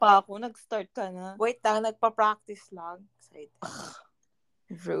pa ako. Nag-start ka na. Wait lang, nagpa-practice lang. Excited.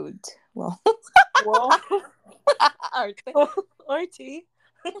 Rude. Well. Wow. Arte. Archie.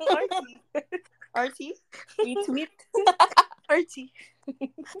 Artie? Retweet. Archie.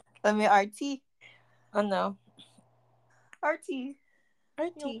 Kami Artie. Ano? Artie. Yung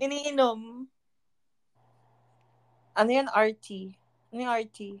Archie. iniinom. Ano yan, Archie? Ano yung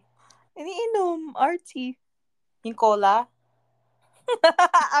Archie? Iniinom. Artie. Yung cola?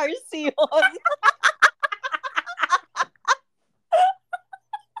 RC yun.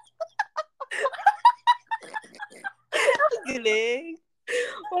 Galing.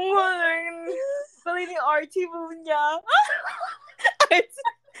 Oo nga rin. Galing yung Archie mo niya.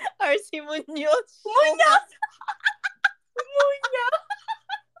 RC Munoz. Munyas! Munyas!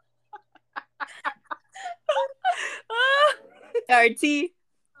 Artie.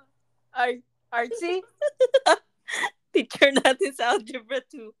 Archie? Teacher natin sa Algebra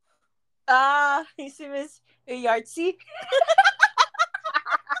 2. Si Miss Yartsy?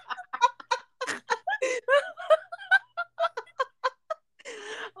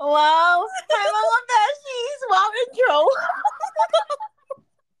 Wow! Hi mga beshies! Wow, intro!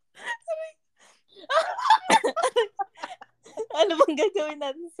 Ano bang gagawin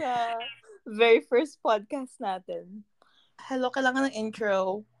natin sa very first podcast natin? Hello, kailangan ng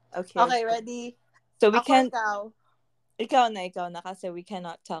intro. Okay, ready? So we Ako, can... ikaw. Ikaw na kasi we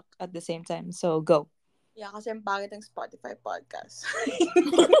cannot talk at the same time. So go. Yeah, kasi ang pangit ng Spotify podcast.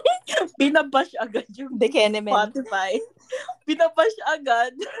 Binabash agad yung Spotify. Binabash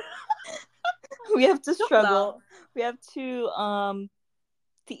agad. We have to struggle. We have to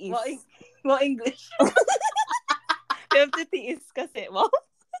tiis. Well, English. We have to tiis kasi. Well,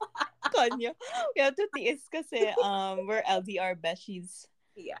 Konyo. We have to tiis kasi we're LDR Beshies.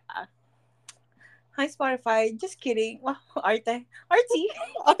 Yeah. Hi, Spotify. Just kidding. Wow, Artie.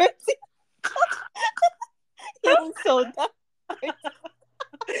 Yung soda.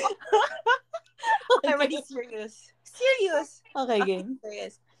 I'm already serious. Serious. Okay, game.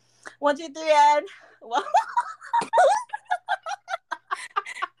 Serious. 1, 2, 3, and... Wow.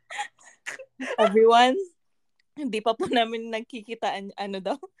 Everyone, hindi pa po namin nagkikitaan, Hindi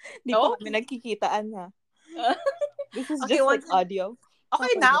pa kami nagkikitaan, ha? This is just like audio.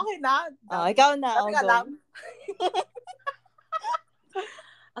 Okay na. Ikaw na.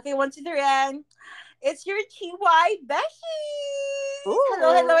 Okay, 1, 2, 3, and... It's your CHIWAI Beshies! Ooh.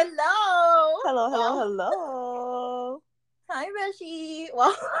 Hello. Hello. Hi, Beshi! Wow.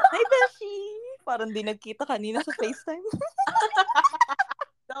 Hi, Beshi! Parang di nagkita kanina sa FaceTime.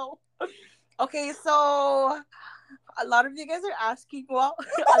 No. Okay, so a lot of you guys are asking, well,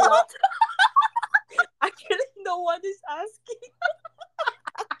 a lot. Actually, no one is asking.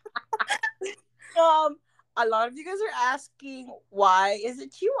 A lot of you guys are asking, why is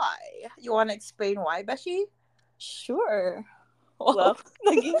it CHIWAI? You want to explain why, Beshi? Sure. Well,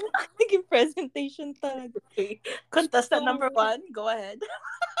 naging presentation talaga. Okay. Contestant number 1, go ahead.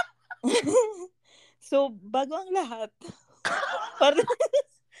 So, bago ang lahat, parang,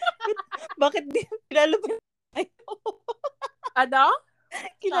 bakit kilala ba tayo? Ano?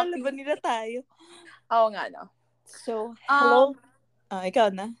 Kilala ba nila tayo? Oo nga, no. So, hello.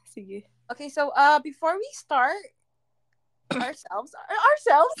 Ikaw na. Sige. Okay, so before we start ourselves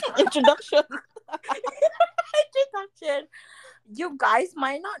introduction, you guys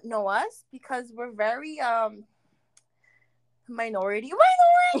might not know us because we're very minority.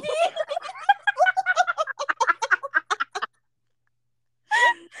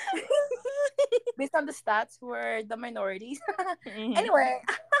 Based on the stats, we're the minorities. Mm-hmm. Anyway,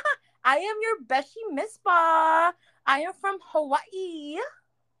 I am your Beshi Mispa. I am from Hawaii.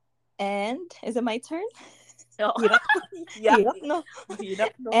 And, is it my turn? No. Hirap, no?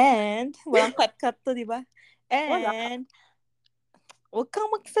 And, walang cut to, di ba? And, huwag kang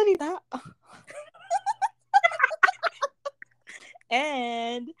magsalita.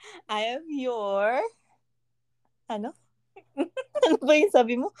 And, I am your, ano ba yung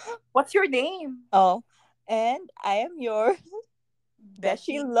sabi mo? What's your name? Oh, and I am your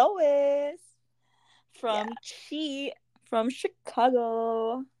Beshi Lois from from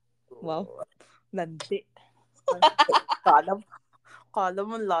Chicago. Wow. Landi. Kala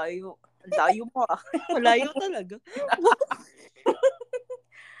mo layo. Layo mo. Malayo talaga.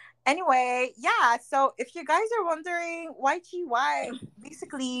 Anyway, yeah, so if you guys are wondering why CHIWAI,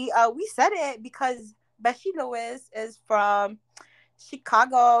 basically, we said it because Beshi Lois is from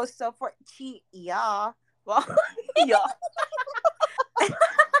Chicago, so for well, yeah.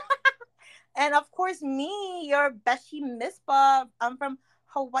 And of course, me, your Beshi Mispa, I'm from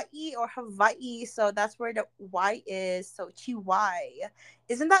Hawaii or Hawaii. So that's where the Y is. So CHIWAI.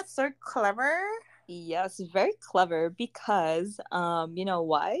 Isn't that so clever? Yes, very clever because you know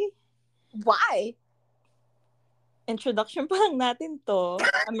why? Why? Introduction pa lang natin to.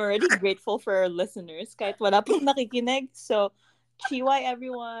 I'm already grateful for our listeners kahit wala pong nakikinig. So, chiwai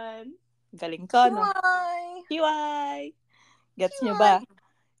everyone. Galing ko, no? CHIWAI. Chiwai! Gets nyo CHIWAI. ba?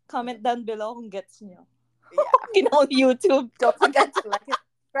 Comment down below kung gets nyo. Yeah. Ginawa YouTube. Don't forget to like and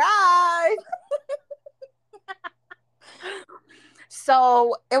subscribe.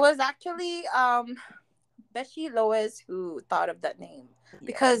 So it was actually Bessie Lois who thought of that name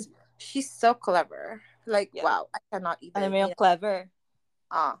because she's so clever. Like Yeah. wow, I cannot Ano even. mo yung clever?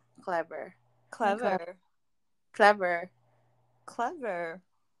 Clever. Clever. Clever. Clever.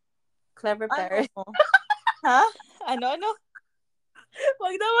 Clever Ano? Paris. Ha? Ano?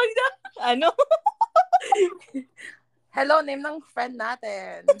 Wag na. Ano? Hello, name ng friend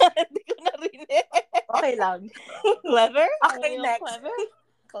natin. Hindi ko narinig. Okay lang. Clever? Okay, Ano yung next. clever?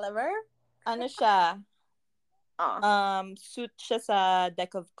 Clever? Ano siya? Suit siya sa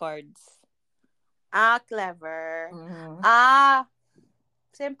deck of cards. Clever. Mm.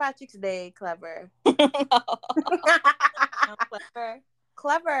 St. Patrick's Day, clever. Clever.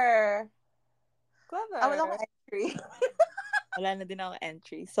 Clever. Clever. Wala akong entry. Wala na din ako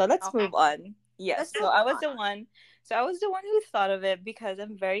entry. So let's move on. Yes. Let's So move I was on. the one. So I was the one who thought of it because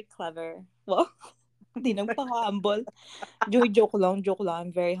I'm very clever. Well, hindi nagpaka-humble. Joke lang.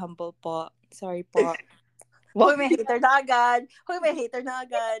 I'm very humble po. Sorry po. Hoy, may hater na agad.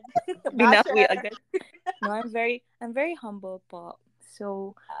 Binawi Basher. agad. No, I'm very humble po.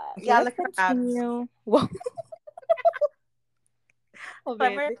 So, okay, Yeah, let's look at abs. continue. Wow.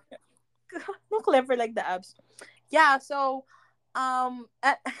 Clever. No, clever like the abs. Yeah, so and,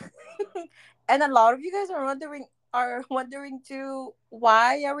 and a lot of you guys are wondering too,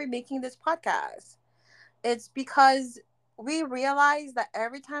 why are we making this podcast? It's because we realize that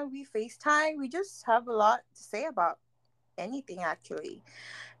every time we FaceTime, we just have a lot to say about anything actually.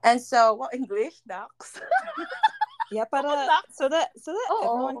 And so, well, English ducks. Yeah, para so that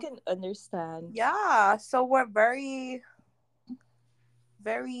everyone can understand. Yeah, so we're very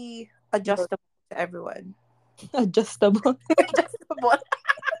very adjustable to everyone. Adjustable. Adjustable.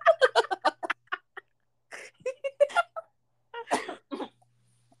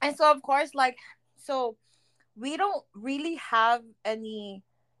 And so of course, like, so we don't really have any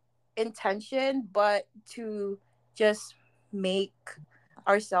intention but to just make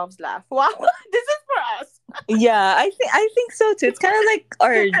ourselves laugh. Wow, this is for us. Yeah, I think so too. It's kind of like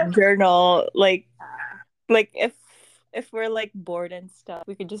our journal, like if we're like bored and stuff,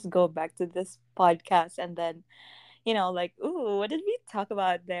 we could just go back to this podcast and then, like, ooh, what did we talk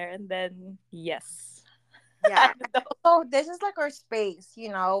about there? And then yes. Yeah. So this is like our space, to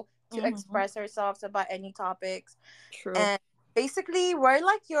Mhm. express ourselves about any topics. True. And basically we're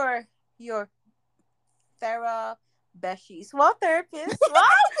like your Thera Beshies. Well, therapist. What?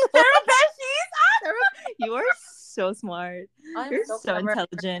 Thera Beshies? You are so smart. You're so clever.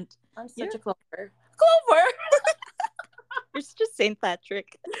 intelligent. I'm such a clover. Clover. You're such a Saint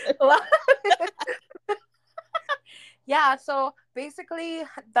Patrick. Yeah, so basically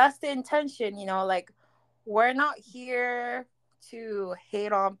that's the intention, like we're not here to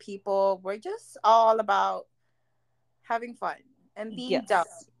hate on people. We're just all about having fun and being dumb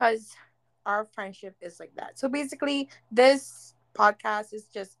because our friendship is like that. So basically this podcast is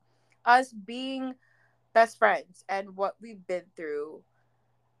just us being best friends and what we've been through.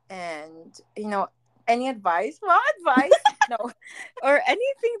 And any advice? What advice? No. Or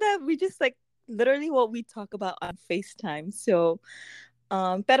anything that we just like literally what we talk about on FaceTime. So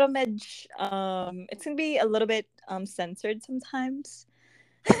pero it's gonna be a little bit censored sometimes.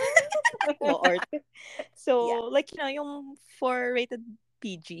 So Yeah. like yung for rated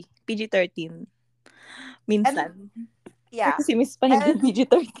PG-13 minsan. Yeah. Kasi miss pa yung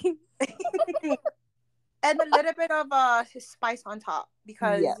PG-13. And a little bit of spice on top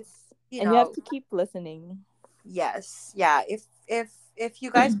because and you have to keep listening. Yes. Yeah. If you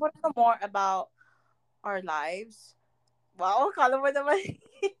guys want to know more about our lives, wow, kala mo naman.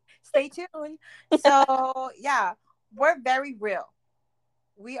 Stay tuned. So yeah, we're very real.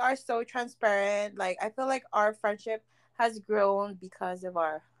 We are so transparent. Like I feel like our friendship has grown because of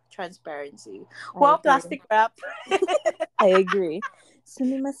our transparency. Well, plastic wrap. I agree.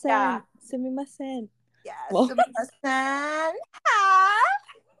 Sumimasen. Sumimasen. Yeah, sumimasen.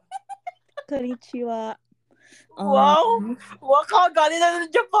 Konnichiwa. Wow! Waka, galing na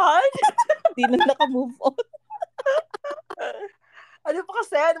ng Japan! Di na naka-move on. Ano pa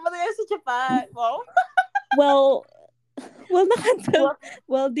kasi? Ano ba nangyari sa Japan? Wow! Well, Well, nakansel. Well,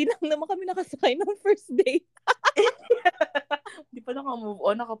 Well, di lang naman kami nakasakay ng first day. di pa naka-move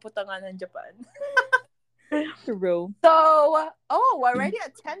on, nakapunta nga ng Japan. True. So, we're already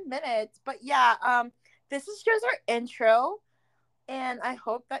at 10 minutes. But yeah, this is just our intro. And I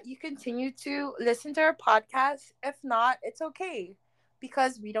hope that you continue to listen to our podcast. If not, it's okay.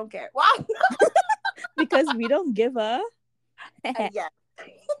 Because we don't care. Wow. Because we don't give a. Yeah.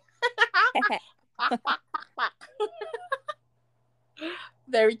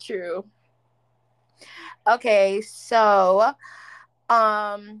 Very true. Okay, so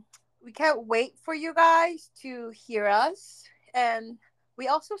we can't wait for you guys to hear us, and we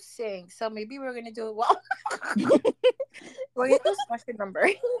also sing, so maybe we're gonna do well. We're gonna do a special number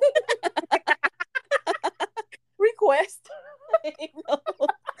request.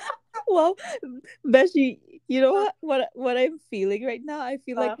 Well, Beshi, you know what I'm feeling right now? I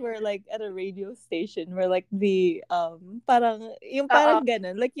feel like uh, we're like at a radio station. We're like the parang yung uh, parang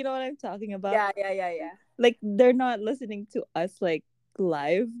ganun. Like you know what I'm talking about? yeah. Like they're not listening to us like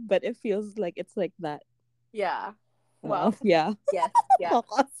live, but it feels like it's like that. Yeah. Oh, Well, yeah. yes, yeah,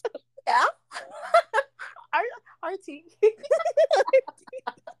 yeah. R RT.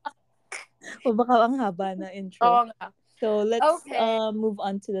 O baka ang haba na intro. Oh, nga. So let's Okay. move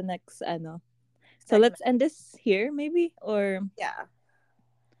on to the next ano. So let's Segment. end this here maybe or Yeah.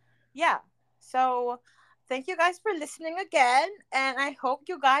 Yeah. So thank you guys for listening again. And I hope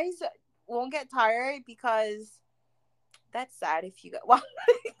you guys won't get tired because that's sad if you get well.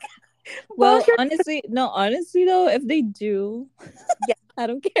 well, Bullshit. honestly, no, honestly though, if they do, Yeah. I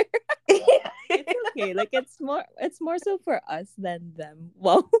don't care. It's okay. Like it's more so for us than them.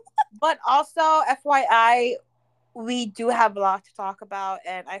 Well, But also, FYI, we do have a lot to talk about,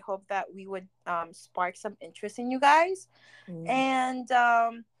 and I hope that we would spark some interest in you guys. mm. And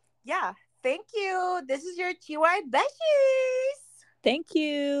yeah, thank you. This is your CHIWAI Beshies. Thank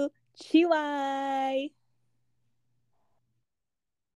you. Chiwai.